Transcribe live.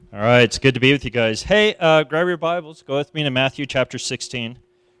All right, it's good to be with you guys. Hey, grab your Bibles. Go with me to Matthew chapter 16,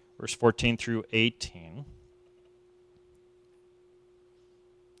 verse 14 through 18.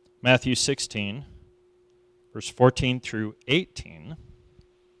 Matthew 16, verse 14 through 18.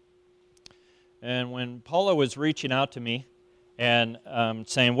 And when Paula was reaching out to me and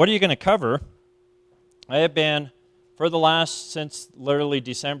saying, what are you going to cover? I have been, since literally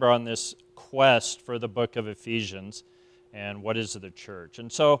December, on this quest for the book of Ephesians and what is the church. And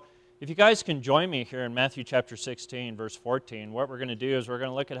so if you guys can join me here in Matthew chapter 16, verse 14, what we're going to do is we're going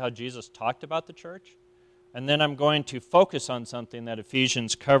to look at how Jesus talked about the church, and then I'm going to focus on something that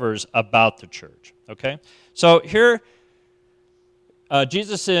Ephesians covers about the church, okay? So here,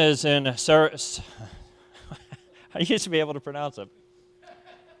 Jesus is in, I used to be able to pronounce it.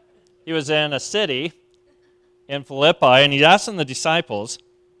 He was in a city in Philippi, and he's asking the disciples,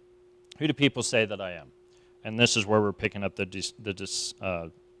 who do people say that I am? And this is where we're picking up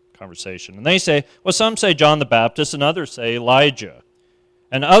the conversation. And they say, well, some say John the Baptist, and others say Elijah,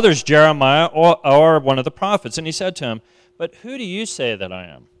 and others Jeremiah or one of the prophets. And he said to him, but who do you say that I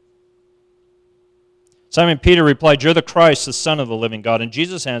am? Simon Peter replied, you're the Christ, the Son of the living God. And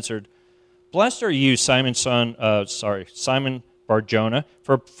Jesus answered, blessed are you, Simon Bar-Jonah,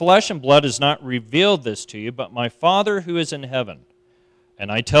 for flesh and blood has not revealed this to you, but my Father who is in heaven.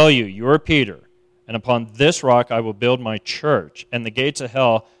 And I tell you, you are Peter, and upon this rock I will build my church, and the gates of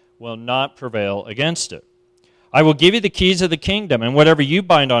hell will not prevail against it. I will give you the keys of the kingdom, and whatever you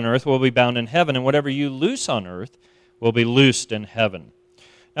bind on earth will be bound in heaven, and whatever you loose on earth will be loosed in heaven.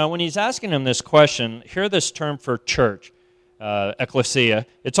 Now, when he's asking him this question, hear this term for church, ecclesia.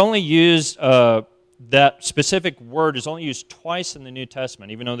 It's only used, that specific word is only used twice in the New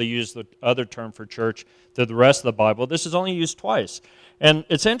Testament, even though they use the other term for church through the rest of the Bible. This is only used twice. And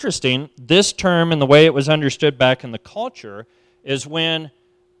it's interesting, this term and the way it was understood back in the culture is when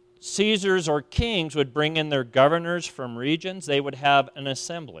Caesars or kings would bring in their governors from regions, they would have an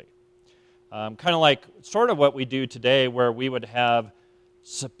assembly. Kind of like sort of what we do today, where we would have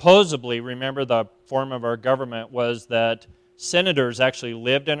supposedly, remember the form of our government was that senators actually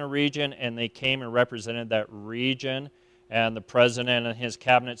lived in a region and they came and represented that region, and the president and his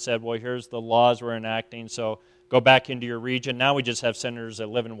cabinet said, well, here's the laws we're enacting, so go back into your region. Now we just have senators that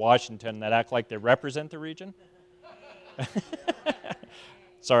live in Washington that act like they represent the region.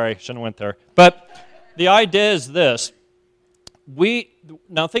 Sorry, shouldn't have went there. But the idea is this.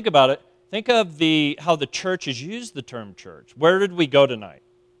 Now think about it. Think of how the church has used the term church. Where did we go tonight?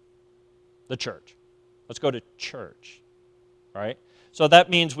 The church. Let's go to church. Right? So that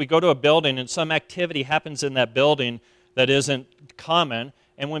means we go to a building and some activity happens in that building that isn't common.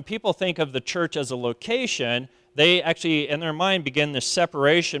 And when people think of the church as a location, they actually, in their mind, begin this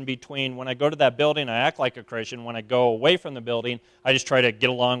separation between when I go to that building, I act like a Christian. When I go away from the building, I just try to get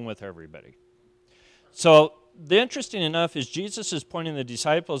along with everybody. So the interesting enough is Jesus is pointing the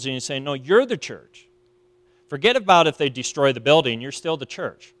disciples and he's saying, no, you're the church. Forget about if they destroy the building, you're still the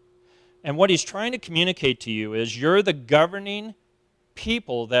church. And what he's trying to communicate to you is you're the governing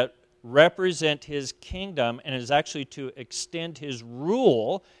people that represent his kingdom and is actually to extend his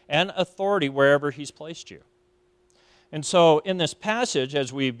rule and authority wherever he's placed you. And so in this passage,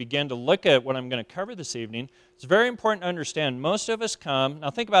 as we begin to look at what I'm going to cover this evening, it's very important to understand most of us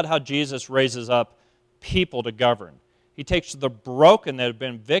now think about how Jesus raises up people to govern. He takes the broken that have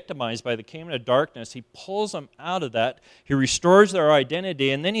been victimized by the kingdom of darkness, he pulls them out of that, he restores their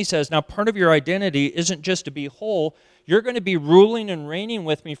identity, and then he says, now part of your identity isn't just to be whole, you're going to be ruling and reigning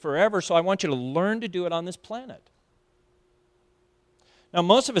with me forever, so I want you to learn to do it on this planet. Now,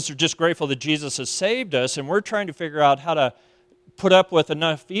 most of us are just grateful that Jesus has saved us, and we're trying to figure out how to put up with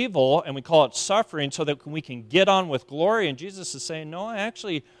enough evil, and we call it suffering, so that we can get on with glory. And Jesus is saying, no, I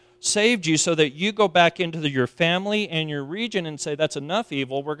actually saved you so that you go back into your family and your region and say, that's enough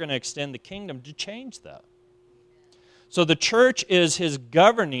evil, we're going to extend the kingdom to change that. So the church is his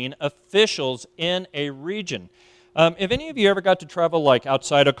governing officials in a region. If any of you ever got to travel like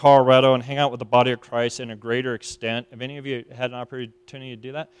outside of Colorado and hang out with the body of Christ in a greater extent, have any of you had an opportunity to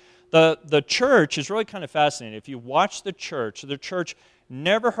do that? The church is really kind of fascinating. If you watch the church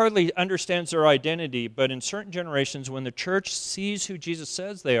never hardly understands their identity, but in certain generations when the church sees who Jesus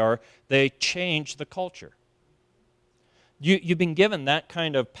says they are, they change the culture. You've been given that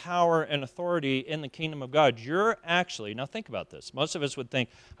kind of power and authority in the kingdom of God. You're actually, now think about this. Most of us would think,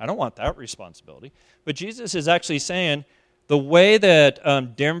 I don't want that responsibility. But Jesus is actually saying, the way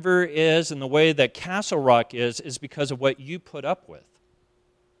that Denver is and the way that Castle Rock is because of what you put up with.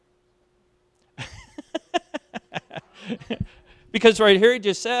 Because right here he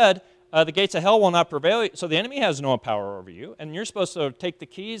just said, the gates of hell will not prevail. So the enemy has no power over you, and you're supposed to take the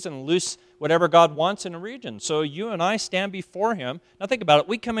keys and loose whatever God wants in a region. So you and I stand before him. Now think about it.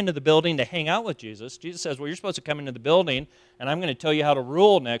 We come into the building to hang out with Jesus. Jesus says, well, you're supposed to come into the building, and I'm going to tell you how to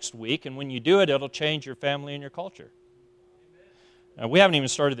rule next week, and when you do it, it'll change your family and your culture. We haven't even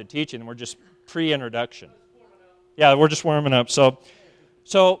started the teaching. We're just pre-introduction. Yeah, we're just warming up. So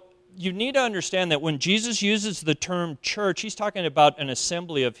you need to understand that when Jesus uses the term church, he's talking about an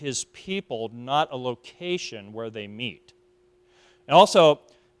assembly of his people, not a location where they meet. And also,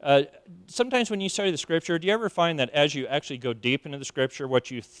 sometimes when you study the Scripture, do you ever find that as you actually go deep into the Scripture, what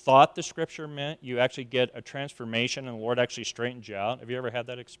you thought the Scripture meant, you actually get a transformation and the Lord actually straightens you out? Have you ever had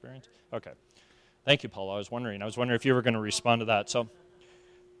that experience? Okay. Thank you, Paula. I was wondering if you were going to respond to that.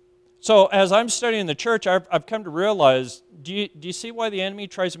 So as I'm studying the church, I've come to realize, do you see why the enemy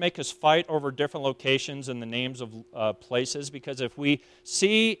tries to make us fight over different locations and the names of places? Because if we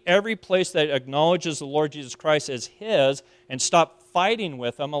see every place that acknowledges the Lord Jesus Christ as his and stop fighting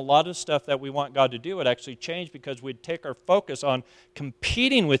with him, a lot of stuff that we want God to do would actually change because we'd take our focus on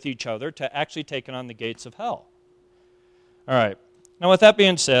competing with each other to actually taking on the gates of hell. All right. Now, with that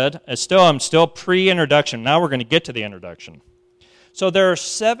being said, I'm still pre-introduction. Now we're going to get to the introduction. So there are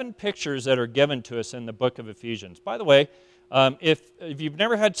 7 pictures that are given to us in the book of Ephesians. By the way, if you've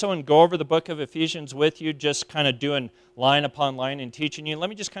never had someone go over the book of Ephesians with you, just kind of doing line upon line and teaching you,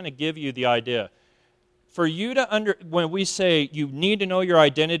 let me just kind of give you the idea. For you to when we say you need to know your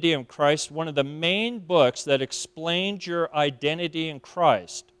identity in Christ, one of the main books that explains your identity in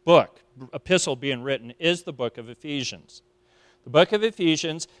Christ, epistle being written, is the book of Ephesians. The book of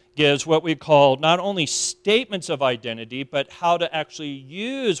Ephesians gives what we call not only statements of identity, but how to actually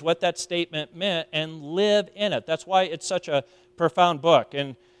use what that statement meant and live in it. That's why it's such a profound book.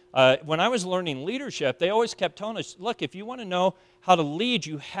 And when I was learning leadership, they always kept telling us, look, if you want to know how to lead,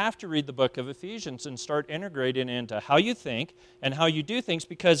 you have to read the book of Ephesians and start integrating into how you think and how you do things,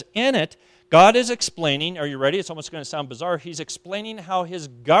 because in it, God is explaining, are you ready? It's almost going to sound bizarre. He's explaining how his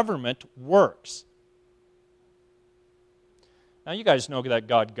government works. Now, you guys know that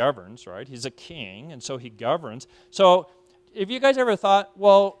God governs, right? He's a king, and so he governs. So, have you guys ever thought,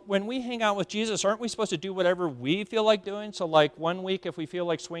 well, when we hang out with Jesus, aren't we supposed to do whatever we feel like doing? So, like, one week, if we feel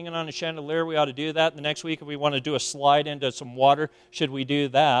like swinging on a chandelier, we ought to do that. The next week, if we want to do a slide into some water, should we do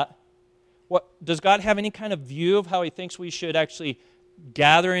that? Does God have any kind of view of how he thinks we should actually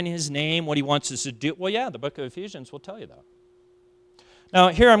gather in his name, what he wants us to do? Well, yeah, the book of Ephesians will tell you that. Now,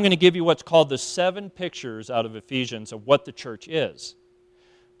 here I'm going to give you what's called the 7 pictures out of Ephesians of what the church is.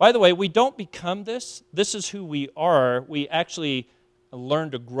 By the way, we don't become this. This is who we are. We actually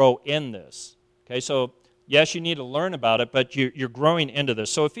learn to grow in this. Okay, so yes, you need to learn about it, but you're growing into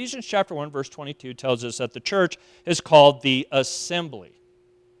this. So Ephesians chapter 1, verse 22 tells us that the church is called the assembly.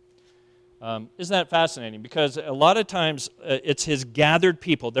 Isn't that fascinating? Because a lot of times it's his gathered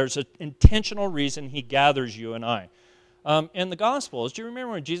people. There's an intentional reason he gathers you and I. In the Gospels, do you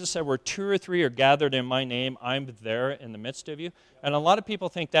remember when Jesus said, where 2 or 3 are gathered in my name, I'm there in the midst of you? And a lot of people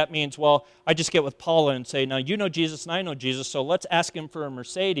think that means, well, I just get with Paula and say, now you know Jesus and I know Jesus, so let's ask him for a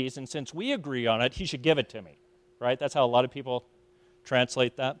Mercedes, and since we agree on it, he should give it to me. Right? That's how a lot of people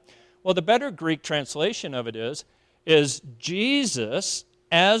translate that. Well, the better Greek translation of it is Jesus,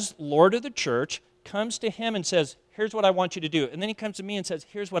 as Lord of the church, comes to him and says, here's what I want you to do. And then he comes to me and says,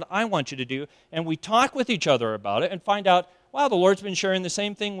 here's what I want you to do. And we talk with each other about it and find out, wow, the Lord's been sharing the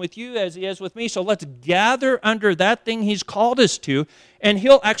same thing with you as he has with me. So let's gather under that thing he's called us to, and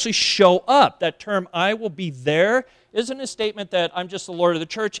he'll actually show up. That term, I will be there, isn't a statement that I'm just the Lord of the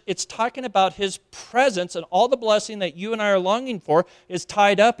church. It's talking about his presence, and all the blessing that you and I are longing for is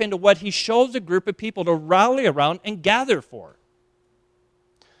tied up into what he shows a group of people to rally around and gather for.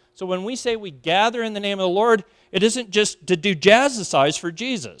 So when we say we gather in the name of the Lord, it isn't just to do jazzercise for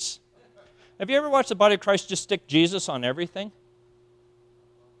Jesus. Have you ever watched the body of Christ just stick Jesus on everything?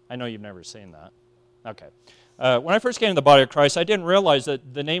 I know you've never seen that. Okay. When I first came to the body of Christ, I didn't realize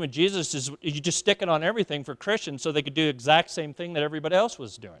that the name of Jesus is, you just stick it on everything for Christians so they could do the exact same thing that everybody else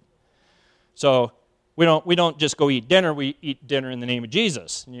was doing. So we don't just go eat dinner, we eat dinner in the name of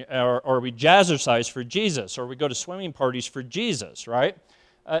Jesus. Or we jazzercise for Jesus, or we go to swimming parties for Jesus, right?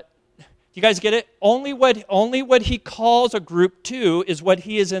 You guys get it? Only what he calls a group to is what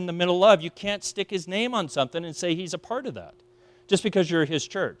he is in the middle of. You can't stick his name on something and say he's a part of that just because you're his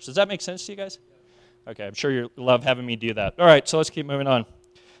church. Does that make sense to you guys? Okay, I'm sure you love having me do that. All right, so let's keep moving on.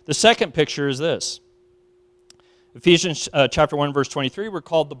 The second picture is this. Ephesians chapter 1, verse 23, we're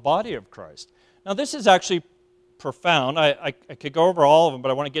called the body of Christ. Now, this is actually profound. I could go over all of them,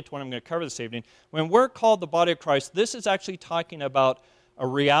 but I want to get to what I'm going to cover this evening. When we're called the body of Christ, this is actually talking about a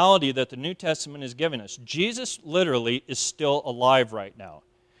reality that the New Testament is giving us. Jesus literally is still alive right now.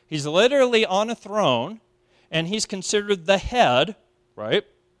 He's literally on a throne, and he's considered the head, right?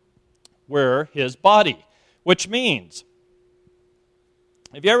 We're his body, which means,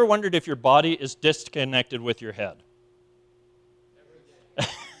 have you ever wondered if your body is disconnected with your head?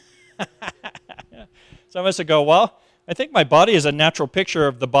 Some of us would go, well, I think my body is a natural picture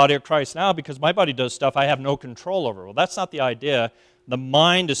of the body of Christ now because my body does stuff I have no control over. Well, that's not the idea. The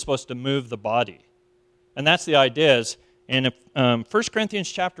mind is supposed to move the body. And that's the idea. Is in 1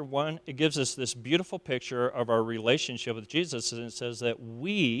 Corinthians chapter 1, it gives us this beautiful picture of our relationship with Jesus, and it says that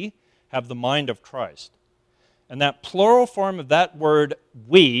we have the mind of Christ. And that plural form of that word,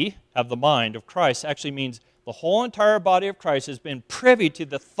 we have the mind of Christ, actually means the whole entire body of Christ has been privy to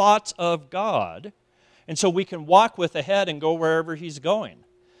the thoughts of God, and so we can walk with the head and go wherever he's going.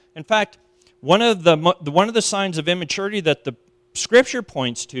 In fact, one of the signs of immaturity that the Scripture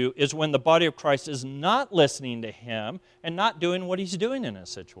points to is when the body of Christ is not listening to him and not doing what he's doing in a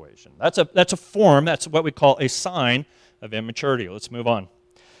situation. That's a form, that's what we call a sign of immaturity. Let's move on.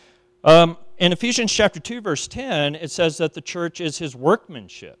 In Ephesians chapter 2, verse 10, it says that the church is his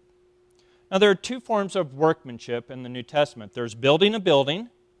workmanship. Now, there are two forms of workmanship in the New Testament. There's building a building,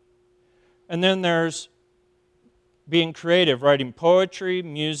 and then there's being creative, writing poetry,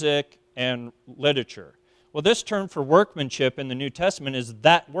 music, and literature. Well, this term for workmanship in the New Testament is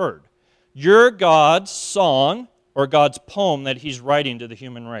that word. You're God's song or God's poem that he's writing to the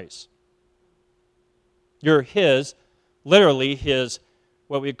human race. You're his, literally his,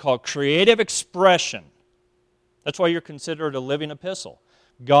 what we call creative expression. That's why you're considered a living epistle.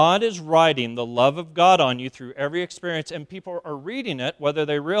 God is writing the love of God on you through every experience, and people are reading it, whether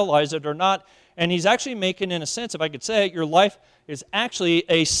they realize it or not. And he's actually making, in a sense, if I could say it, your life is actually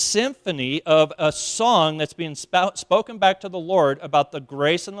a symphony of a song that's being spoken back to the Lord about the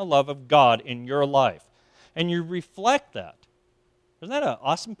grace and the love of God in your life. And you reflect that. Isn't that an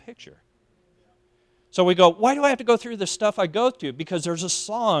awesome picture? So we go, why do I have to go through the stuff I go through? Because there's a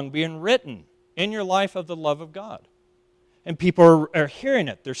song being written in your life of the love of God. And people are hearing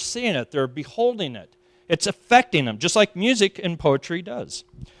it, they're seeing it, they're beholding it. It's affecting them, just like music and poetry does.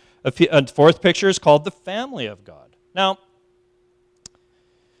 A fourth picture is called the family of God. Now,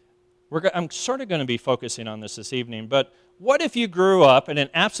 I'm sort of going to be focusing on this evening, but what if you grew up in an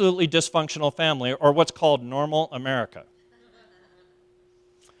absolutely dysfunctional family, or what's called normal America?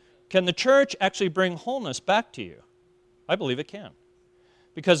 Can the church actually bring wholeness back to you? I believe it can.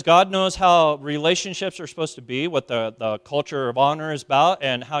 Because God knows how relationships are supposed to be, what the culture of honor is about,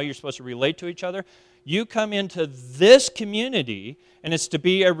 and how you're supposed to relate to each other. You come into this community, and it's to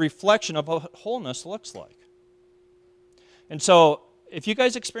be a reflection of what wholeness looks like. And so, if you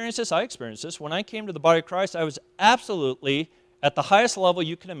guys experience this, I experienced this. When I came to the body of Christ, I was absolutely, at the highest level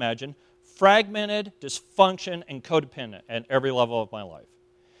you can imagine, fragmented, dysfunction, and codependent at every level of my life.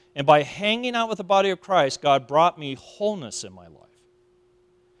 And by hanging out with the body of Christ, God brought me wholeness in my life.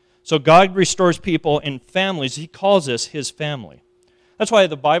 So God restores people in families. He calls us his family. That's why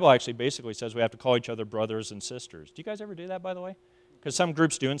the Bible actually basically says we have to call each other brothers and sisters. Do you guys ever do that, by the way? Because some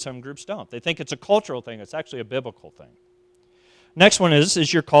groups do and some groups don't. They think it's a cultural thing. It's actually a biblical thing. Next one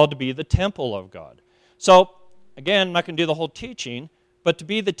is you're called to be the temple of God. So, again, I'm not going to do the whole teaching, but to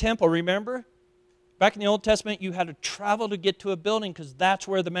be the temple, remember? Back in the Old Testament, you had to travel to get to a building because that's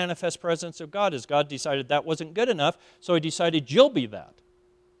where the manifest presence of God is. God decided that wasn't good enough, so he decided you'll be that.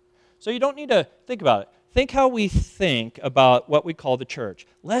 So you don't need to think about it. Think how we think about what we call the church.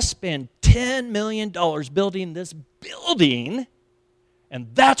 Let's spend $10 million building this building, and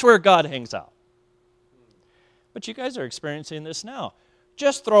that's where God hangs out. But you guys are experiencing this now.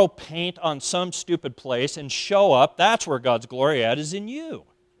 Just throw paint on some stupid place and show up. That's where God's glory at is in you.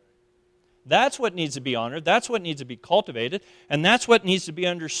 That's what needs to be honored. That's what needs to be cultivated. And that's what needs to be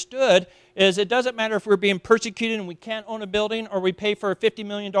understood is it doesn't matter if we're being persecuted and we can't own a building or we pay for a $50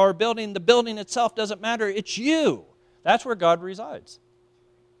 million building. The building itself doesn't matter. It's you. That's where God resides.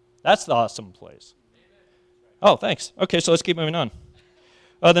 That's the awesome place. Oh, thanks. Okay, so let's keep moving on.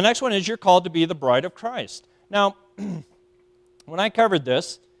 The next one is you're called to be the bride of Christ. Now, when I covered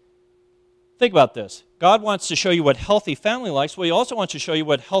this, think about this. God wants to show you what healthy family likes. Well, he also wants to show you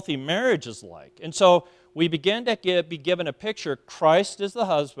what healthy marriage is like. And so we begin to be given a picture. Christ is the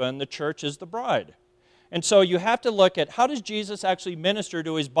husband, the church is the bride. And so you have to look at how does Jesus actually minister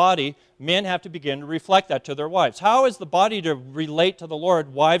to his body? Men have to begin to reflect that to their wives. How is the body to relate to the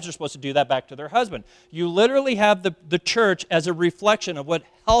Lord? Wives are supposed to do that back to their husband. You literally have the church as a reflection of what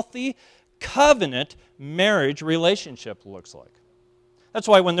healthy covenant marriage relationship looks like. That's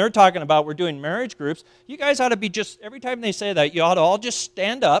why when they're talking about we're doing marriage groups, you guys ought to be just, every time they say that, you ought to all just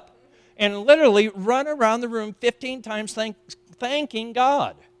stand up and literally run around the room 15 times thanking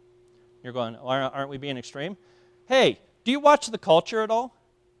God. You're going, aren't we being extreme? Hey, do you watch The Culture at all?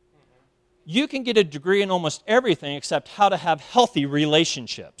 You can get a degree in almost everything except how to have healthy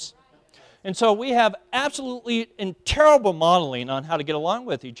relationships. And so we have absolutely terrible modeling on how to get along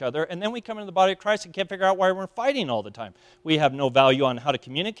with each other, and then we come into the body of Christ and can't figure out why we're fighting all the time. We have no value on how to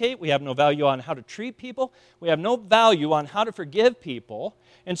communicate. We have no value on how to treat people. We have no value on how to forgive people.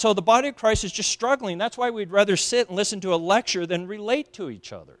 And so the body of Christ is just struggling. That's why we'd rather sit and listen to a lecture than relate to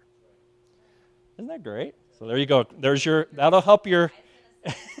each other. Isn't that great? So there you go. That'll help your...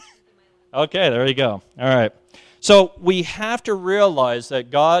 Okay, there you go. All right. So we have to realize that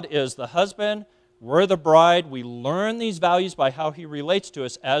God is the husband, we're the bride. We learn these values by how he relates to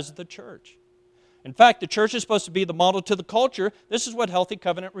us as the church. In fact, the church is supposed to be the model to the culture. This is what healthy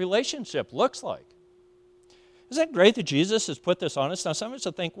covenant relationship looks like. Isn't that great that Jesus has put this on us? Now, some of us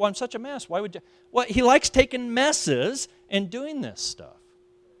will think, well, I'm such a mess. Why would you? Well, he likes taking messes and doing this stuff.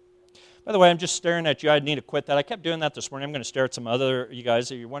 By the way, I'm just staring at you. I need to quit that. I kept doing that this morning. I'm going to stare at some other you guys.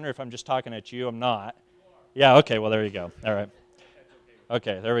 You wonder if I'm just talking at you. I'm not. Yeah, okay, well, there you go. All right.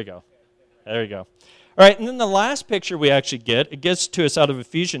 Okay, there we go. There you go. All right, and then the last picture we actually get, it gets to us out of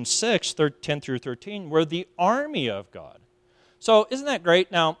Ephesians 6, 10 through 13, we're the army of God. So isn't that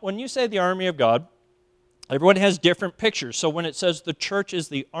great? Now, when you say the army of God, everyone has different pictures. So when it says the church is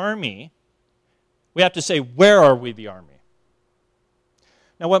the army, we have to say, where are we the army?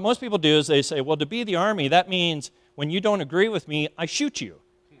 Now, what most people do is they say, well, to be the army, that means when you don't agree with me, I shoot you.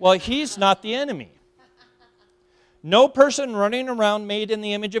 Well, he's not the enemy. No person running around made in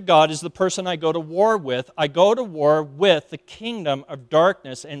the image of God is the person I go to war with. I go to war with the kingdom of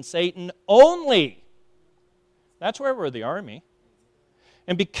darkness and Satan only. That's where we're the army.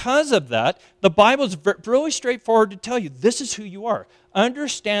 And because of that, the Bible is really straightforward to tell you, this is who you are.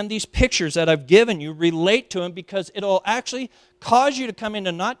 Understand these pictures that I've given you, relate to them, because it'll actually cause you to come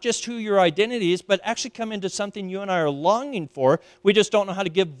into not just who your identity is, but actually come into something you and I are longing for. We just don't know how to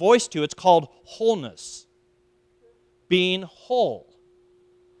give voice to. It's called wholeness. Being whole.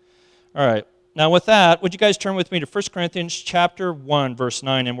 All right. Now with that, would you guys turn with me to 1 Corinthians chapter 1, verse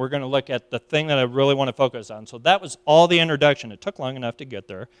 9, and we're going to look at the thing that I really want to focus on. So that was all the introduction. It took long enough to get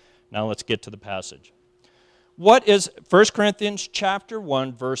there. Now let's get to the passage. What is 1 Corinthians chapter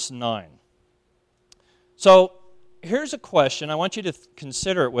 1, verse 9? So here's a question. I want you to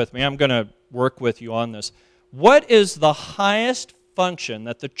consider it with me. I'm going to work with you on this. What is the highest function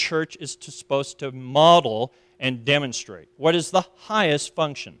that the church is supposed to model and demonstrate? What is the highest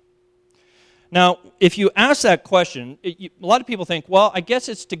function? Now, if you ask that question, a lot of people think, well, I guess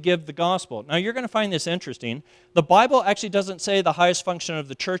it's to give the gospel. Now, you're going to find this interesting. The Bible actually doesn't say the highest function of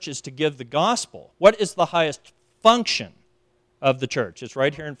the church is to give the gospel. What is the highest function of the church? It's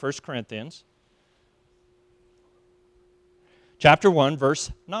right here in 1 Corinthians chapter 1, verse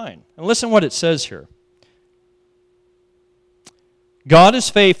 9. And listen what it says here. God is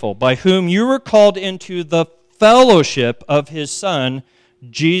faithful, by whom you were called into the fellowship of his Son,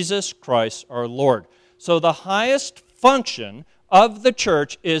 Jesus Christ our Lord. So the highest function of the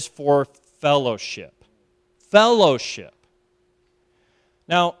church is for fellowship. Fellowship.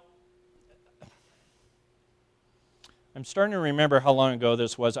 Now, I'm starting to remember how long ago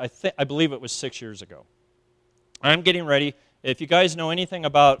this was. I believe it was 6 years ago. I'm getting ready. If you guys know anything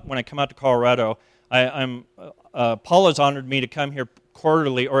about when I come out to Colorado, Paul has honored me to come here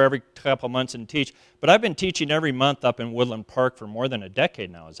quarterly or every couple of months and teach. But I've been teaching every month up in Woodland Park for more than a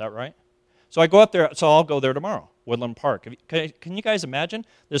decade now. Is that right? So I go up there. So I'll go there tomorrow, Woodland Park. Can you guys imagine?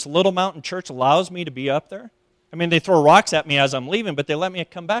 This little mountain church allows me to be up there. I mean, they throw rocks at me as I'm leaving, but they let me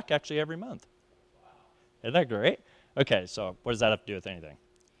come back actually every month. Isn't that great? Okay, so what does that have to do with anything?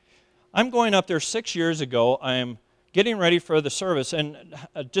 I'm going up there 6 years ago. I'm getting ready for the service, and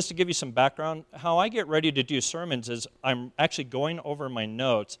just to give you some background, how I get ready to do sermons is I'm actually going over my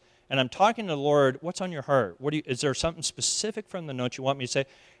notes, and I'm talking to the Lord, what's on your heart? Is there something specific from the notes you want me to say?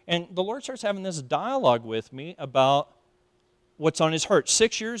 And the Lord starts having this dialogue with me about what's on his heart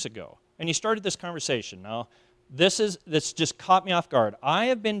 6 years ago. And he started this conversation. Now, this just caught me off guard. I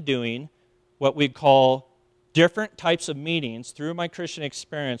have been doing what we call different types of meetings through my Christian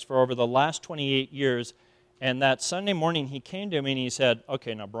experience for over the last 28 years. And that Sunday morning, he came to me and he said,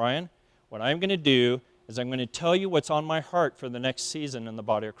 okay, now, Brian, what I'm going to do is I'm going to tell you what's on my heart for the next season in the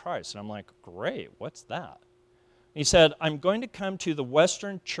body of Christ. And I'm like, great, what's that? He said, I'm going to come to the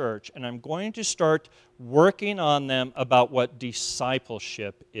Western church and I'm going to start working on them about what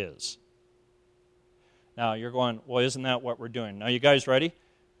discipleship is. Now, you're going, well, isn't that what we're doing? Now, you guys ready?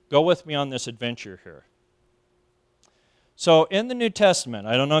 Go with me on this adventure here. So, in the New Testament,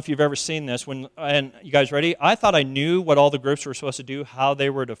 I don't know if you've ever seen this, and you guys ready? I thought I knew what all the groups were supposed to do, how they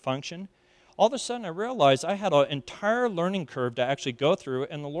were to function. All of a sudden, I realized I had an entire learning curve to actually go through,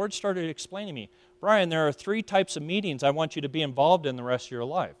 and the Lord started explaining to me, Brian, there are 3 types of meetings I want you to be involved in the rest of your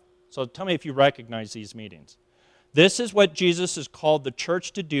life. So tell me if you recognize these meetings. This is what Jesus has called the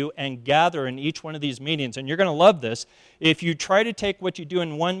church to do and gather in each one of these meetings. And you're going to love this. If you try to take what you do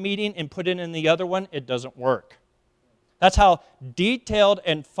in one meeting and put it in the other one, it doesn't work. That's how detailed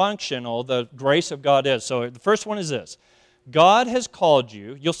and functional the grace of God is. So the first one is this. God has called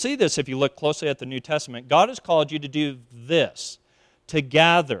you, you'll see this if you look closely at the New Testament, God has called you to do this, to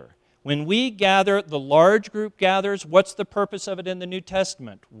gather. When we gather, the large group gathers, what's the purpose of it in the New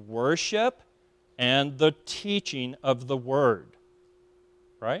Testament? Worship and the teaching of the Word.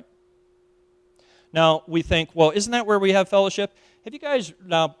 Right? Now, we think, well, isn't that where we have fellowship? Have you guys,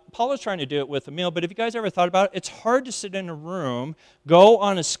 now, Paul is trying to do it with a meal, but have you guys ever thought about it? It's hard to sit in a room, go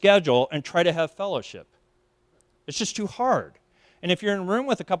on a schedule, and try to have fellowship. It's just too hard. And if you're in a room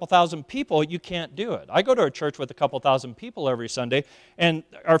with a couple thousand people, you can't do it. I go to a church with a couple thousand people every Sunday, and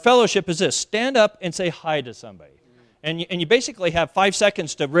our fellowship is this. Stand up and say hi to somebody. And you basically have 5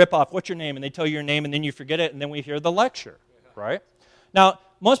 seconds to rip off, what's your name? And they tell you your name, and then you forget it, and then we hear the lecture, right? Now,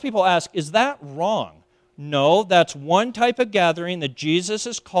 most people ask, is that wrong? No, that's one type of gathering that Jesus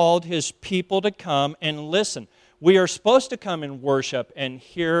has called his people to come and listen. We are supposed to come and worship and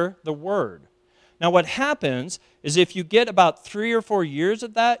hear the Word. Now, what happens is if you get about 3 or 4 years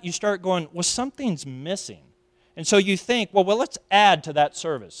of that, you start going, well, something's missing. And so you think, well, let's add to that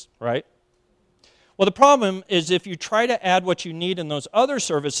service, right? Well, the problem is if you try to add what you need in those other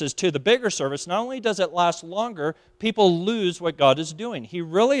services to the bigger service, not only does it last longer, people lose what God is doing. He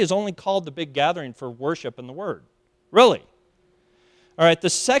really is only called the big gathering for worship and the Word. Really. All right, the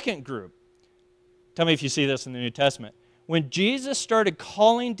second group. Tell me if you see this in the New Testament. When Jesus started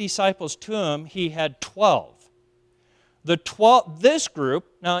calling disciples to him, he had 12. This group,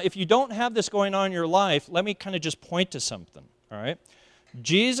 now if you don't have this going on in your life, let me kind of just point to something, all right?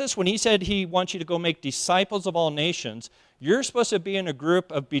 Jesus, when he said he wants you to go make disciples of all nations, you're supposed to be in a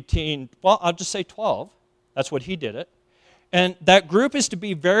group of between, well, I'll just say 12. That's what he did it. And that group is to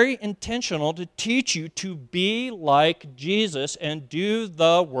be very intentional to teach you to be like Jesus and do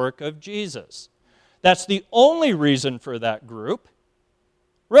the work of Jesus. That's the only reason for that group.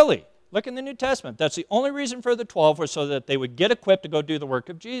 Really, look in the New Testament. That's the only reason for the 12 was so that they would get equipped to go do the work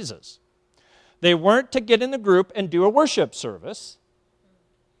of Jesus. They weren't to get in the group and do a worship service.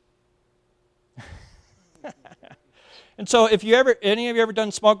 And so if any of you ever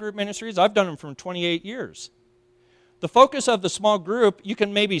done small group ministries, I've done them for 28 years. The focus of the small group, you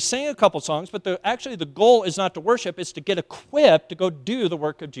can maybe sing a couple songs, but actually the goal is not to worship, it's to get equipped to go do the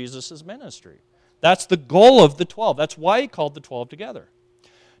work of Jesus' ministry. That's the goal of the 12. That's why he called the 12 together.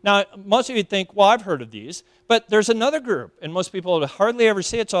 Now, most of you think, well, I've heard of these, but there's another group, and most people hardly ever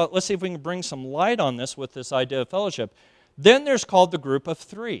see it, so let's see if we can bring some light on this with this idea of fellowship. Then there's called the group of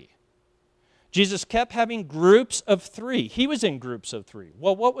 3. Jesus kept having groups of 3. He was in groups of 3.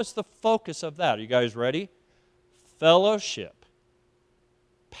 Well, what was the focus of that? Are you guys ready? Fellowship.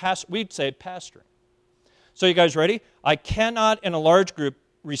 We'd say pastoring. So you guys ready? I cannot, in a large group,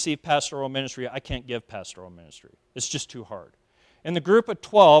 receive pastoral ministry. I can't give pastoral ministry. It's just too hard. In the group of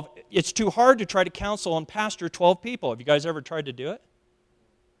 12, it's too hard to try to counsel and pastor 12 people. Have you guys ever tried to do it?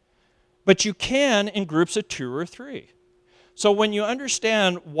 But you can in groups of 2 or 3. So when you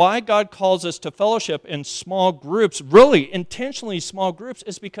understand why God calls us to fellowship in small groups, really intentionally small groups,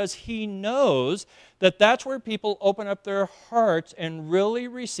 is because he knows that that's where people open up their hearts and really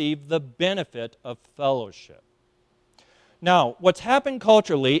receive the benefit of fellowship. Now, what's happened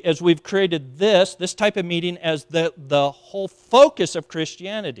culturally is we've created this type of meeting as the whole focus of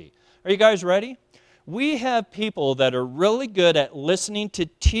Christianity. Are you guys ready? We have people that are really good at listening to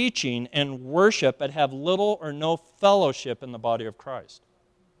teaching and worship but have little or no fellowship in the body of Christ.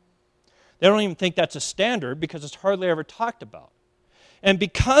 They don't even think that's a standard because it's hardly ever talked about. And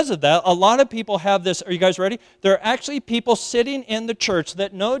because of that, a lot of people have this, are you guys ready? There are actually people sitting in the church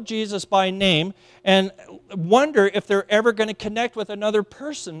that know Jesus by name and wonder if they're ever going to connect with another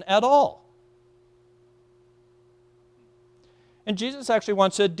person at all. And Jesus actually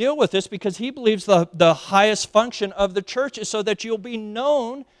wants to deal with this because he believes the highest function of the church is so that you'll be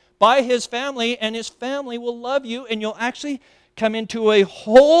known by his family and his family will love you and you'll actually come into a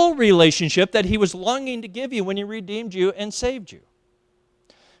whole relationship that he was longing to give you when he redeemed you and saved you.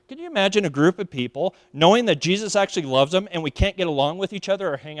 Can you imagine a group of people knowing that Jesus actually loves them and we can't get along with each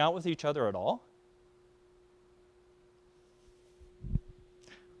other or hang out with each other at all?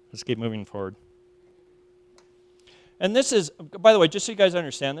 Let's keep moving forward. And this is, by the way, just so you guys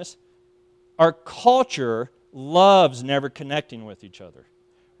understand this, our culture loves never connecting with each other.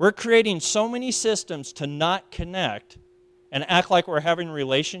 We're creating so many systems to not connect and act like we're having a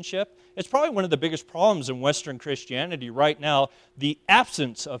relationship. It's probably one of the biggest problems in Western Christianity right now, the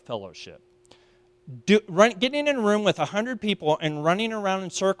absence of fellowship. Getting in a room with 100 people and running around in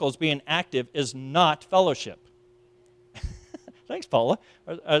circles being active is not fellowship. Thanks, Paula.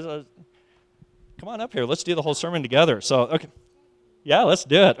 Come on up here. Let's do the whole sermon together. So, okay. Yeah, let's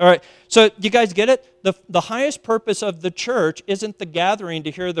do it. All right. So, you guys get it? The highest purpose of the church isn't the gathering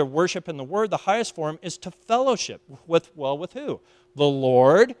to hear the worship and the word. The highest form is to fellowship with who? The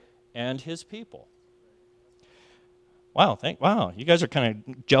Lord and His people. Wow, you guys are kind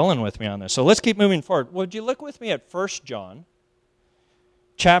of gelling with me on this. So let's keep moving forward. Would you look with me at 1 John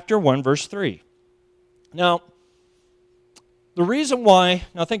chapter 1, verse 3. Now,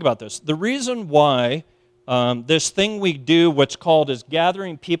 think about this. The reason why this thing we do, what's called is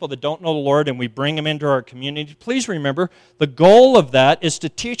gathering people that don't know the Lord and we bring them into our community, please remember, the goal of that is to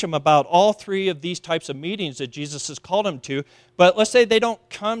teach them about all three of these types of meetings that Jesus has called them to. But let's say they don't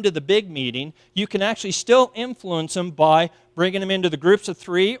come to the big meeting, you can actually still influence them by bringing them into the groups of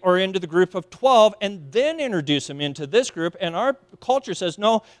 3 or into the group of 12 and then introduce them into this group. And our culture says,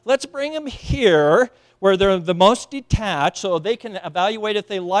 no, let's bring them here where they're the most detached so they can evaluate if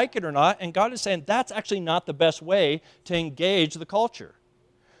they like it or not. And God is saying that's actually not the best way to engage the culture.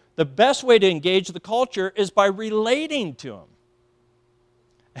 The best way to engage the culture is by relating to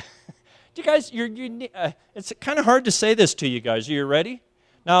them. Do you guys, it's kind of hard to say this to you guys. Are you ready?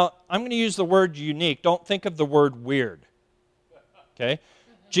 Now, I'm going to use the word unique. Don't think of the word weird. Okay?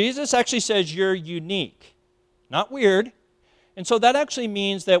 Jesus actually says you're unique, not weird. And so that actually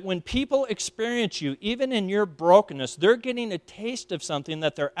means that when people experience you, even in your brokenness, they're getting a taste of something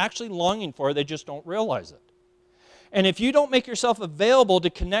that they're actually longing for. They just don't realize it. And if you don't make yourself available to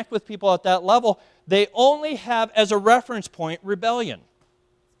connect with people at that level, they only have as a reference point rebellion.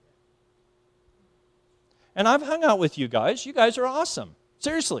 And I've hung out with you guys. You guys are awesome.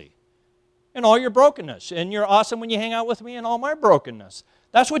 Seriously. In all your brokenness. And you're awesome when you hang out with me in all my brokenness.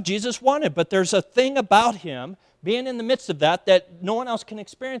 That's what Jesus wanted. But there's a thing about Him being in the midst of that no one else can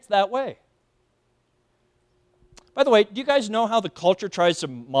experience that way. By the way, do you guys know how the culture tries to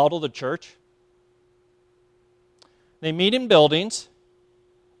model the church? They meet in buildings.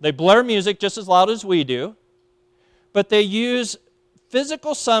 They blare music just as loud as we do. But they use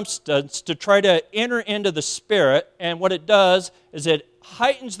physical substance to try to enter into the spirit. And what it does is it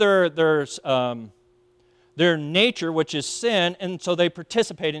heightens their nature, which is sin, and so they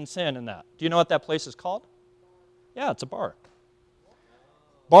participate in sin in that. Do you know what that place is called? Yeah, it's a bar.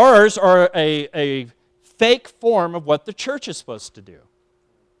 Bars are a fake form of what the church is supposed to do.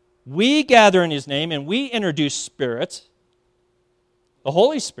 We gather in His name and we introduce spirits, the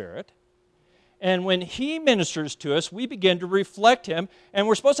Holy Spirit, and when He ministers to us, we begin to reflect Him, and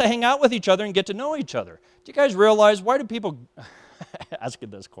we're supposed to hang out with each other and get to know each other. Do you guys realize, why do people, asking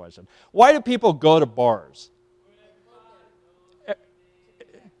this question, why do people go to bars?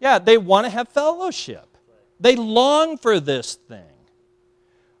 Yeah, they want to have fellowship. They long for this thing.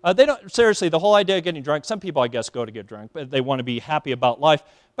 They don't, seriously, the whole idea of getting drunk, some people, I guess, go to get drunk, but they want to be happy about life.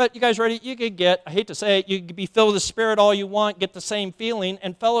 But you guys ready? You could get, I hate to say it, you could be filled with the Spirit all you want, get the same feeling,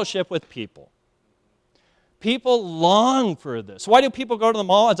 and fellowship with people. People long for this. Why do people go to the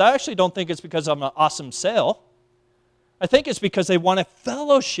mall? I actually don't think it's because of an awesome sale. I think it's because they want to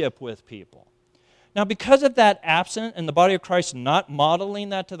fellowship with people. Now, because of that absent and the body of Christ not modeling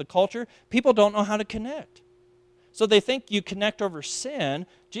that to the culture, people don't know how to connect. So they think you connect over sin.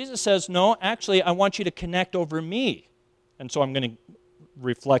 Jesus says, no, actually, I want you to connect over me. And so I'm going to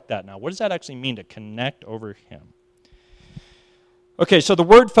reflect that now. What does that actually mean to connect over Him? Okay, so the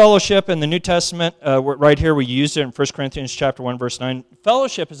word fellowship in the New Testament, right here we used it in 1 Corinthians chapter 1, verse 9.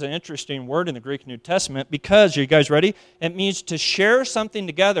 Fellowship is an interesting word in the Greek New Testament because, are you guys ready? It means to share something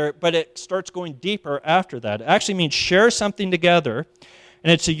together, but it starts going deeper after that. It actually means share something together.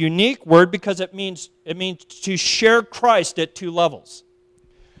 And it's a unique word because it means to share Christ at 2 levels.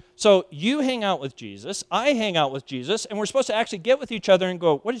 So you hang out with Jesus, I hang out with Jesus, and we're supposed to actually get with each other and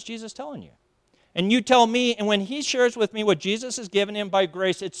go, what is Jesus telling you? And you tell me, and when He shares with me what Jesus has given Him by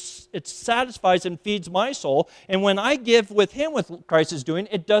grace, it satisfies and feeds my soul. And when I give with Him what Christ is doing,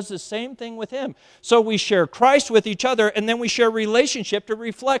 it does the same thing with Him. So we share Christ with each other, and then we share relationship to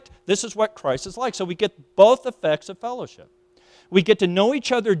reflect this is what Christ is like. So we get both effects of fellowship. We get to know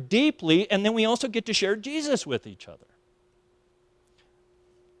each other deeply, and then we also get to share Jesus with each other.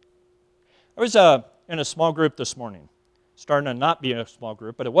 I was in a small group this morning. starting to not be a small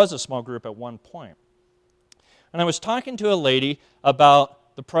group, but it was a small group at one point. And I was talking to a lady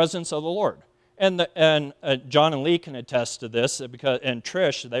about the presence of the Lord. And John and Lee can attest to this, and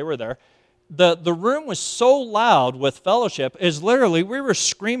Trish, they were there. The room was so loud with fellowship, is literally, we were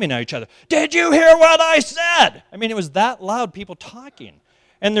screaming at each other, "Did you hear what I said?" I mean, it was that loud, people talking.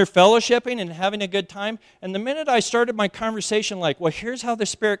 And they're fellowshipping and having a good time. And the minute I started my conversation like, well, here's how the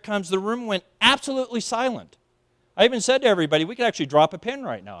Spirit comes, the room went absolutely silent. I even said to everybody, we could actually drop a pin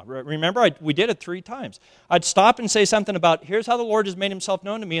right now. Remember, we did it 3 times. I'd stop and say something about, here's how the Lord has made himself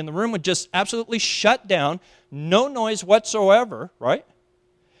known to me, and the room would just absolutely shut down, no noise whatsoever, right?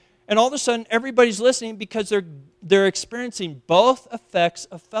 And all of a sudden, everybody's listening because they're experiencing both effects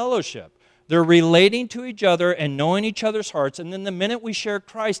of fellowship. They're relating to each other and knowing each other's hearts, and then the minute we share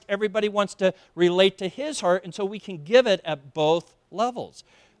Christ, everybody wants to relate to his heart, and so we can give it at both levels.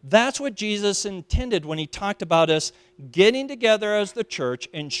 That's what Jesus intended when he talked about us getting together as the church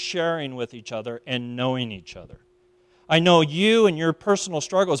and sharing with each other and knowing each other. I know you and your personal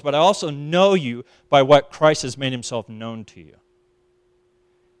struggles, but I also know you by what Christ has made himself known to you.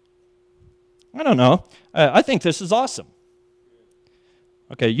 I don't know. I think this is awesome.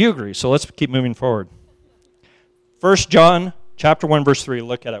 Okay, you agree, so let's keep moving forward. 1 John chapter 1, verse 3.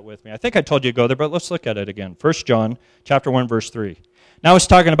 Look at it with me. I think I told you to go there, but let's look at it again. 1 John chapter 1, verse 3. Now it's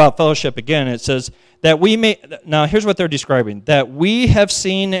talking about fellowship again. It says that we may, now here's what they're describing, that we have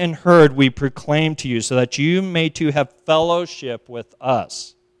seen and heard we proclaim to you so that you may too have fellowship with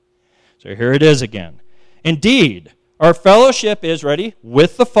us. So here it is again. Indeed, our fellowship is, ready,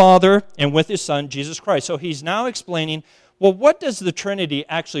 with the Father and with his Son, Jesus Christ. So he's now explaining, well, what does the Trinity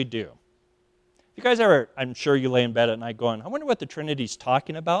actually do? You guys ever, I'm sure you lay in bed at night going, I wonder what the Trinity's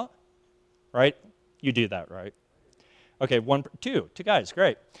talking about, right? You do that, right? Okay, two guys,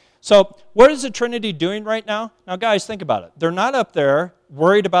 great. So what is the Trinity doing right now? Now, guys, think about it. They're not up there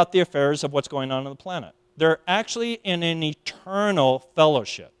worried about the affairs of what's going on the planet. They're actually in an eternal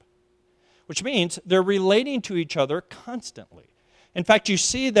fellowship, which means they're relating to each other constantly. In fact, you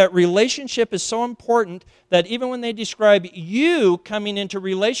see that relationship is so important that even when they describe you coming into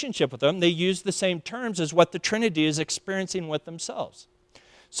relationship with them, they use the same terms as what the Trinity is experiencing with themselves.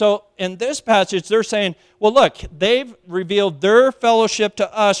 So in this passage, they're saying, well, look, they've revealed their fellowship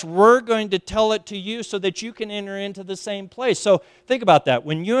to us. We're going to tell it to you so that you can enter into the same place. So think about that.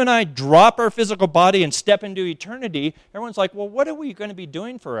 When you and I drop our physical body and step into eternity, everyone's like, well, what are we going to be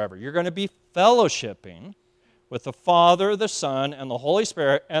doing forever? You're going to be fellowshipping with the Father, the Son, and the Holy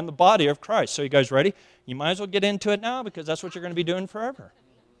Spirit, and the body of Christ. So you guys ready? You might as well get into it now because that's what you're going to be doing forever.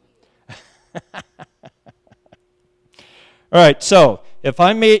 All right, so if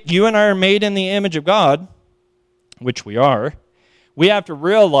you and I are made in the image of God, which we are, we have to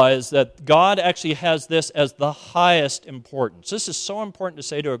realize that God actually has this as the highest importance. This is so important to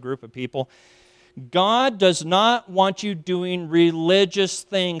say to a group of people. God does not want you doing religious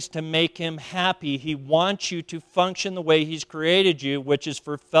things to make him happy. He wants you to function the way he's created you, which is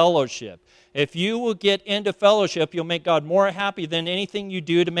for fellowship. If you will get into fellowship, you'll make God more happy than anything you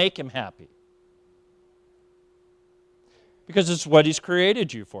do to make him happy. Because it's what he's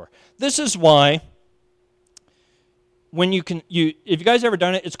created you for. This is why if you guys ever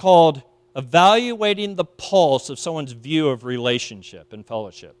done it, it's called evaluating the pulse of someone's view of relationship and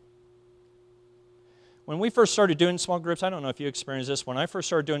fellowship. When we first started doing small groups, I don't know if you experienced this, when I first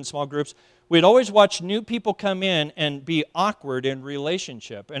started doing small groups, we'd always watch new people come in and be awkward in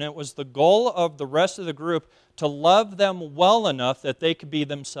relationship. And it was the goal of the rest of the group to love them well enough that they could be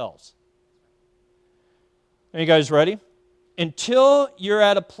themselves. Are you guys ready? Until you're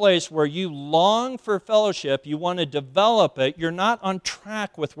at a place where you long for fellowship, you want to develop it, you're not on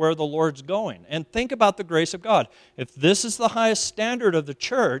track with where the Lord's going. And think about the grace of God. If this is the highest standard of the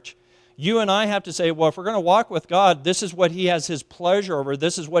church, you and I have to say, well, if we're going to walk with God, this is what he has his pleasure over,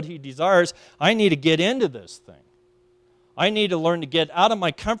 this is what he desires. I need to get into this thing. I need to learn to get out of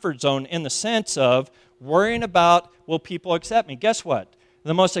my comfort zone in the sense of worrying about, will people accept me? Guess what?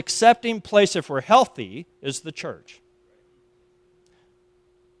 The most accepting place, if we're healthy, is the church.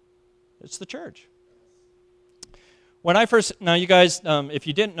 It's the church. Now you guys, if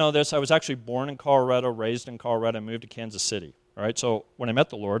you didn't know this, I was actually born in Colorado, raised in Colorado, I moved to Kansas City. All right, so when I met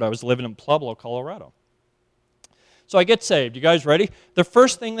the Lord, I was living in Pueblo, Colorado. So I get saved. You guys ready? The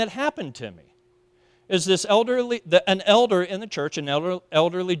first thing that happened to me is an elder in the church, an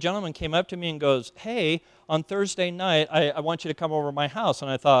elderly gentleman came up to me and goes, hey, on Thursday night, I want you to come over to my house. And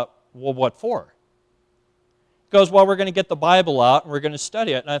I thought, well, what for? He goes, well, we're going to get the Bible out and we're going to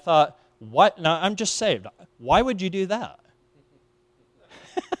study it. And I thought, what? Now, I'm just saved. Why would you do that?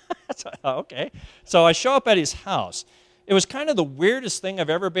 So, okay. So I show up at his house. it was kind of the weirdest thing I've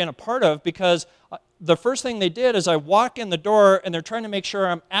ever been a part of, because the first thing they did is I walk in the door and they're trying to make sure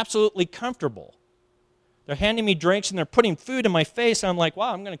I'm absolutely comfortable. They're handing me drinks and they're putting food in my face. And I'm like,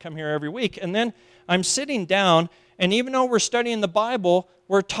 wow, I'm going to come here every week. And then I'm sitting down, and even though we're studying the Bible,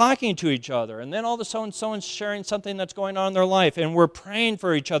 we're talking to each other. And then all of a sudden, someone's sharing something that's going on in their life, and we're praying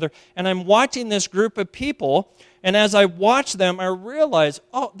for each other. And I'm watching this group of people, and as I watch them, I realize,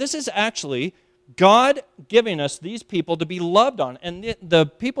 oh, this is actually God giving us these people to be loved on. And the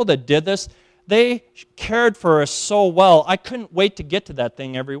people that did this, they cared for us so well. I couldn't wait to get to that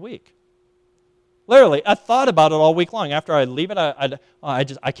thing every week. Literally, I thought about it all week long. After I leave it,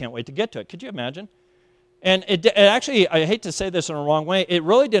 I can't wait to get to it. Could you imagine? And it actually, I hate to say this in a wrong way, it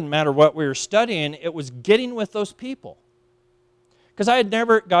really didn't matter what we were studying. It was getting with those people. Because I had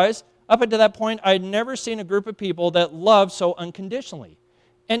never, guys, up until that point, I had never seen a group of people that loved so unconditionally.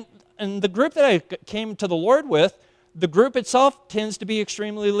 And the group that I came to the Lord with, the group itself tends to be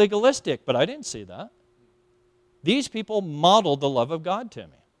extremely legalistic, but I didn't see that. These people modeled the love of God to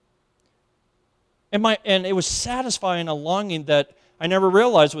me. And it was satisfying a longing that I never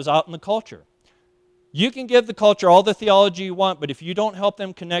realized was out in the culture. You can give the culture all the theology you want, but if you don't help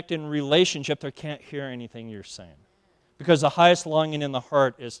them connect in relationship, they can't hear anything you're saying. Because the highest longing in the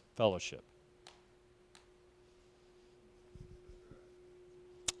heart is fellowship.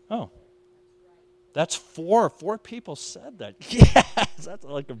 Oh, that's four. 4 people said that. Yes, that's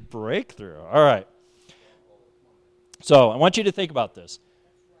like a breakthrough. All right. So I want you to think about this.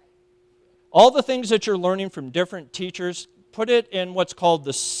 All the things that you're learning from different teachers, put it in what's called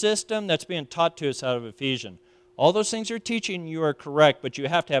the system that's being taught to us out of Ephesians. All those things you're teaching, you are correct, but you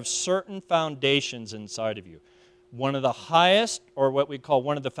have to have certain foundations inside of you. One of the highest, or what we call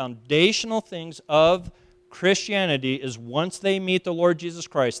one of the foundational things of Christianity is once they meet the Lord Jesus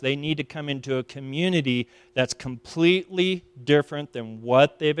Christ, they need to come into a community that's completely different than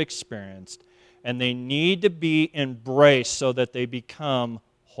what they've experienced, and they need to be embraced so that they become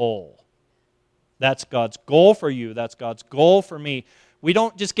whole. That's God's goal for you. That's God's goal for me. We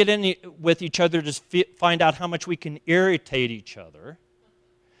don't just get in with each other to find out how much we can irritate each other.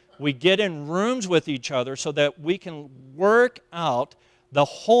 We get in rooms with each other so that we can work out the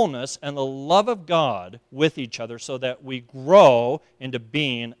wholeness and the love of God with each other so that we grow into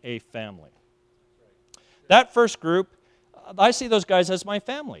being a family. That first group, I see those guys as my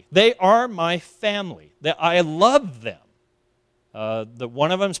family. They are my family. I love them.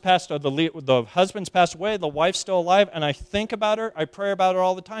 One of them's passed, the husband's passed away, the wife's still alive, and I think about her, I pray about her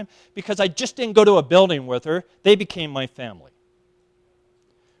all the time, because I just didn't go to a building with her. They became my family.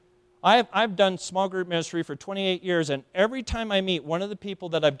 I've done small group ministry for 28 years, and every time I meet one of the people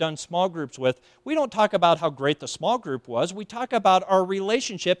that I've done small groups with, we don't talk about how great the small group was. We talk about our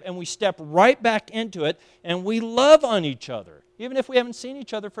relationship, and we step right back into it, and we love on each other. Even if we haven't seen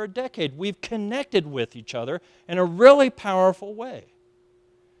each other for a decade, we've connected with each other in a really powerful way.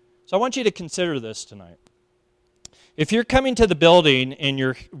 So I want you to consider this tonight. If you're coming to the building and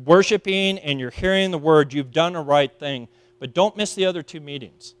you're worshiping and you're hearing the word, you've done the right thing, but don't miss the other 2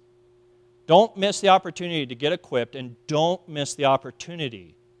 meetings. Don't miss the opportunity to get equipped, and don't miss the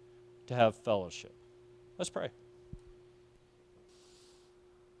opportunity to have fellowship. Let's pray.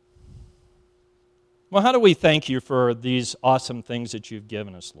 Well, how do we thank you for these awesome things that you've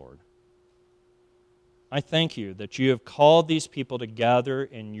given us, Lord? I thank you that you have called these people to gather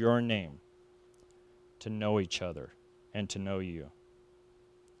in your name to know each other and to know you.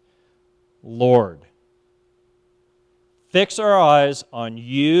 Lord, fix our eyes on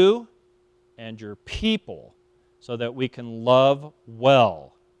you and your people so that we can love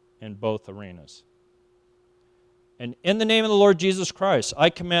well in both arenas. And in the name of the Lord Jesus Christ,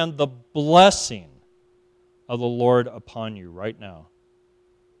 I command the blessing of the Lord upon you right now.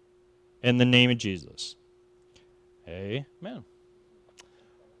 In the name of Jesus. Amen.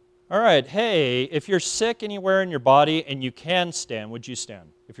 All right. Hey, if you're sick anywhere in your body and you can stand, would you stand?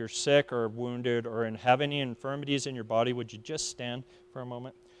 If you're sick or wounded or have any infirmities in your body, would you just stand for a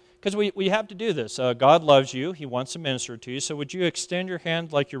moment? Because we have to do this. God loves you. He wants to minister to you. So would you extend your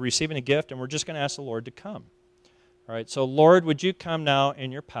hand like you're receiving a gift, and we're just going to ask the Lord to come. All right. So, Lord, would you come now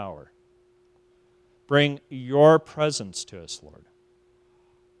in your power? Bring your presence to us, Lord.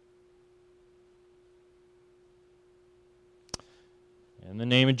 In the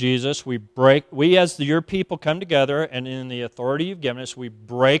name of Jesus, we as your people come together, and in the authority you've given us, we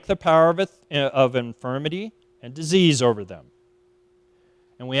break the power of infirmity and disease over them.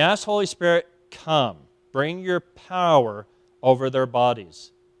 And we ask, Holy Spirit, come, bring your power over their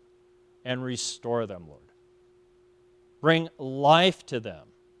bodies and restore them, Lord. Bring life to them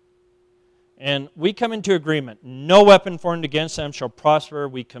And we come into agreement. No weapon formed against them shall prosper.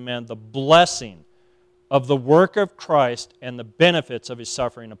 We command the blessing of the work of Christ and the benefits of his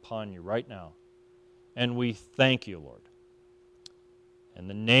suffering upon you right now. And we thank you, Lord. In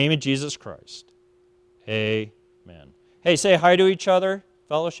the name of Jesus Christ, amen. Hey, say hi to each other.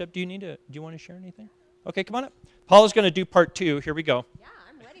 Fellowship, do you want to share anything? Okay, come on up. Paula's going to do part 2. Here we go. Yeah,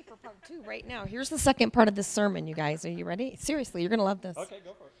 I'm ready for part 2 right now. Here's the second part of this sermon, you guys. Are you ready? Seriously, you're going to love this. Okay,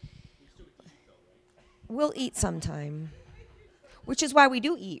 go for it. We'll eat sometime, which is why we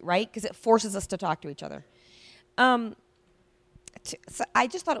do eat, right? Because it forces us to talk to each other. So I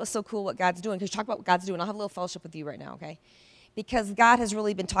just thought it was so cool what God's doing, because you talk about what God's doing. I'll have a little fellowship with you right now, okay? Because God has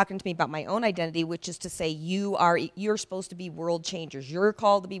really been talking to me about my own identity, which is to say you're supposed to be world changers. You're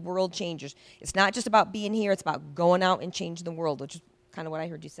called to be world changers. It's not just about being here. It's about going out and changing the world, which is kind of what I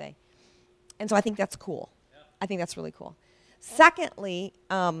heard you say. And so I think that's cool. Yeah. I think that's really cool. Secondly,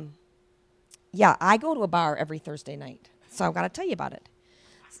 I go to a bar every Thursday night, so I've got to tell you about it.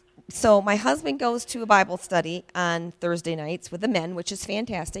 So my husband goes to a Bible study on Thursday nights with the men, which is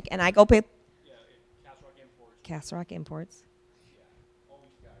fantastic, and I go pay... Castle Rock Imports.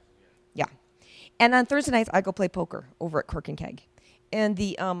 Yeah. And on Thursday nights, I go play poker over at Cork and Keg. And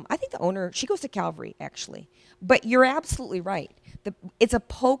I think the owner, she goes to Calvary, actually. But you're absolutely right. It's a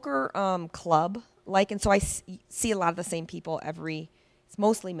poker club, and so I see a lot of the same people it's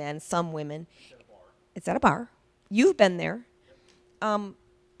mostly men, some women. It's at a bar. You've been there.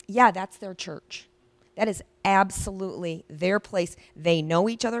 That's their church. That is absolutely their place. They know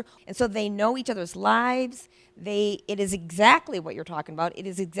each other, and so they know each other's lives. It is exactly what you're talking about. It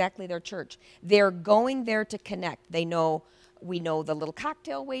is exactly their church. They're going there to connect. We know the little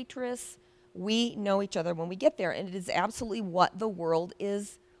cocktail waitress. We know each other when we get there, and it is absolutely what the world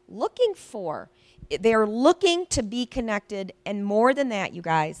is looking for. They're looking to be connected, and more than that, you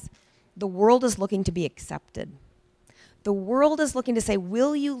guys, the world is looking to be accepted. The world is looking to say,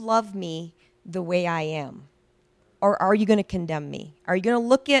 will you love me the way I am? Or are you going to condemn me? Are you going to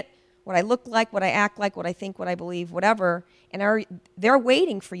look at what I look like, what I act like, what I think, what I believe, whatever, and they're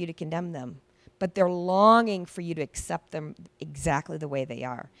waiting for you to condemn them, but they're longing for you to accept them exactly the way they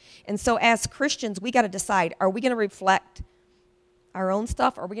are. And so as Christians, we got to decide, are we going to reflect our own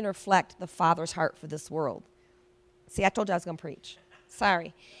stuff, or are we going to reflect the Father's heart for this world? See, I told you I was going to preach.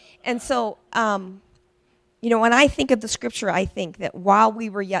 Sorry. And so, when I think of the scripture, I think that while we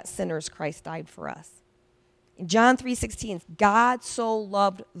were yet sinners, Christ died for us. In John 3:16, God so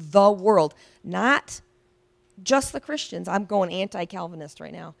loved the world, not just the Christians. I'm going anti-Calvinist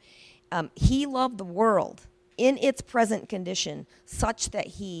right now. He loved the world in its present condition such that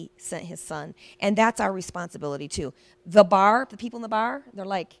he sent his son. And that's our responsibility too. The people in the bar, they're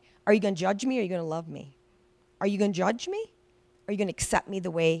like, are you going to judge me or are you going to love me? Are you going to judge me? Or are you going to accept me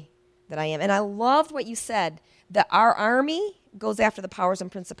the way that I am? And I loved what you said, that our army goes after the powers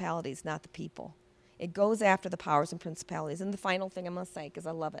and principalities, not the people. It goes after the powers and principalities. And the final thing I'm going to say, because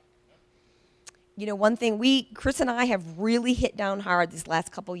I love it. One thing Chris and I have really hit down hard these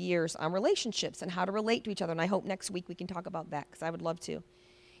last couple years on relationships and how to relate to each other. And I hope next week we can talk about that, because I would love to.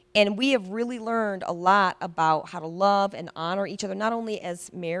 And we have really learned a lot about how to love and honor each other, not only as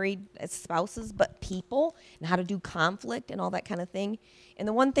spouses, but people, and how to do conflict and all that kind of thing. And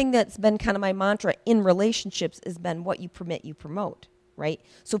the one thing that's been kind of my mantra in relationships has been what you permit, you promote, right?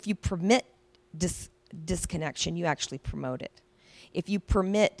 So if you permit disconnection, you actually promote it. If you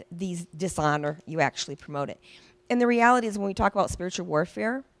permit these dishonor, you actually promote it. And the reality is, when we talk about spiritual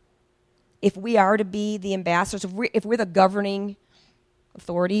warfare, if we are to be the ambassadors, if we're the governing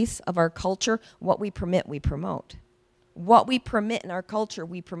authorities of our culture, what we permit, we promote. What we permit in our culture,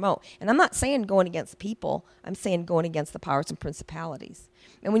 we promote. And I'm not saying going against people. I'm saying going against the powers and principalities.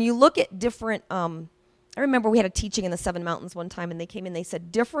 And when you look at different, I remember we had a teaching in the Seven Mountains one time, and they came in, they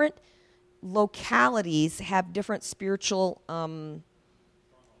said different localities have different spiritual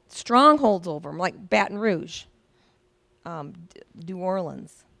strongholds over them, like Baton Rouge, New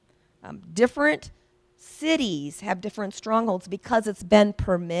Orleans. Different cities have different strongholds because it's been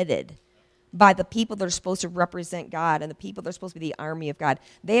permitted by the people that are supposed to represent God and the people that are supposed to be the army of God.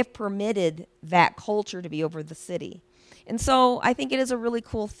 They have permitted that culture to be over the city. And so I think it is a really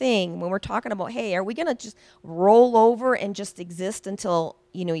cool thing when we're talking about, hey, are we going to just roll over and just exist until,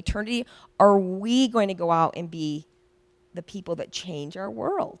 eternity? Or are we going to go out and be the people that change our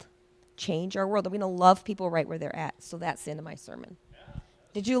world? Change our world. Are we going to love people right where they're at? So that's the end of my sermon.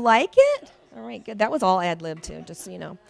 Did you like it? All right, good. That was all ad-lib too, just so you know.